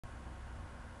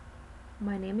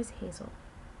My name is Hazel.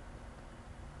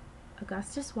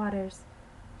 Augustus Waters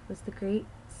was the great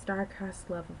star-crossed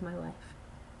love of my life.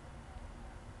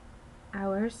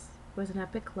 Ours was an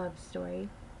epic love story,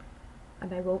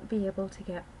 and I won't be able to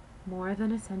get more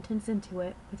than a sentence into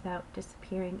it without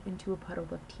disappearing into a puddle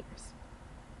of tears.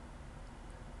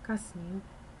 Gus knew.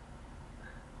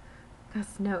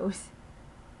 Gus knows.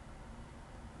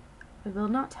 I will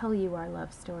not tell you our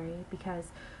love story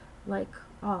because, like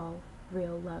all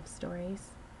real love stories,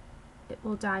 it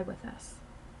will die with us.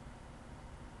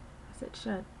 As it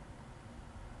should.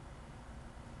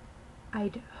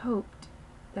 I'd hoped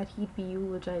that he'd be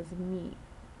eulogizing me,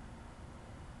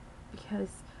 because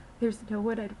there's no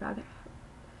one I'd rather have.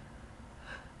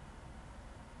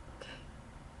 Okay,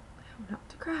 how not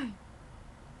to cry.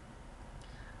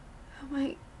 How am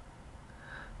I...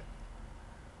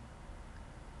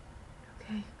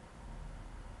 Okay.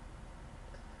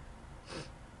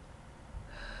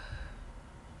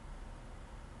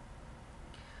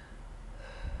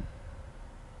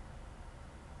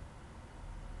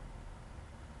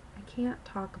 I can't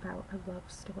talk about a love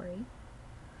story,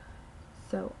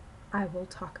 so I will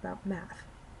talk about math.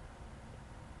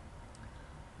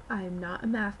 I am not a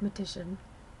mathematician,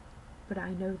 but I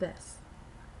know this.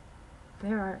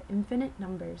 There are infinite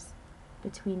numbers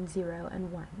between 0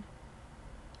 and 1.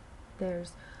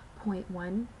 There's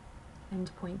 0.1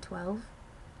 and 0.12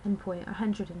 and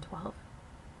 0.112,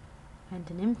 and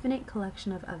an infinite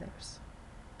collection of others.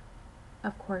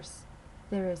 Of course,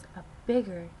 there is a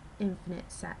bigger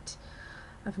infinite set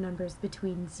of numbers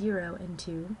between 0 and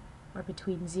 2, or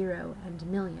between 0 and a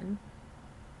million.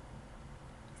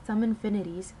 Some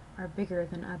infinities are bigger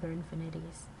than other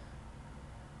infinities.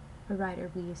 A writer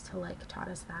we used to like taught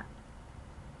us that.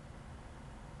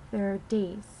 There are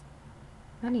days,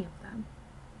 many of them,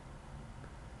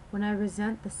 when I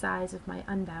resent the size of my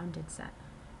unbounded set.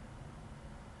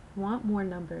 I want more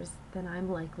numbers than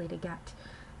I'm likely to get,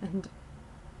 and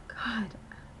God,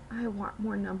 I want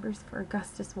more numbers for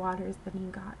Augustus Waters than he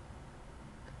got.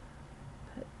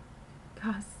 But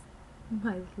Gus,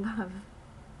 my love,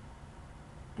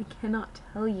 I cannot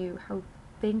tell you how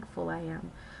thankful I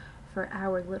am for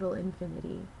our little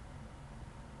infinity,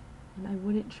 and I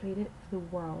wouldn't trade it for the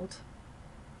world.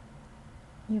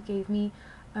 You gave me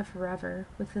a forever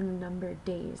within the numbered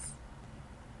days,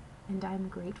 and I'm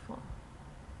grateful.